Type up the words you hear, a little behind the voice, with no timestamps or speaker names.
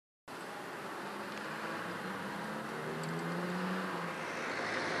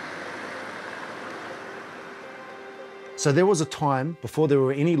So there was a time before there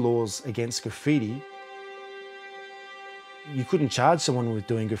were any laws against graffiti, you couldn't charge someone with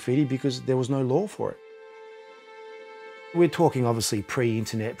doing graffiti because there was no law for it. We're talking obviously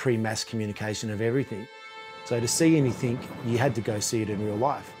pre-internet, pre-mass communication of everything. So to see anything, you had to go see it in real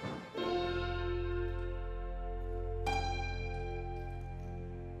life.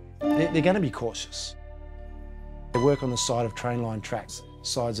 They're going to be cautious. They work on the side of train line tracks,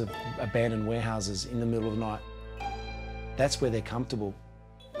 sides of abandoned warehouses in the middle of the night. That's where they're comfortable.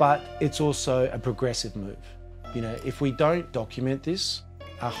 But it's also a progressive move. You know, if we don't document this,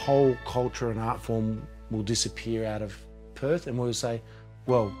 a whole culture and art form will disappear out of Perth, and we'll say,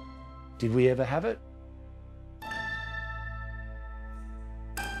 well, did we ever have it?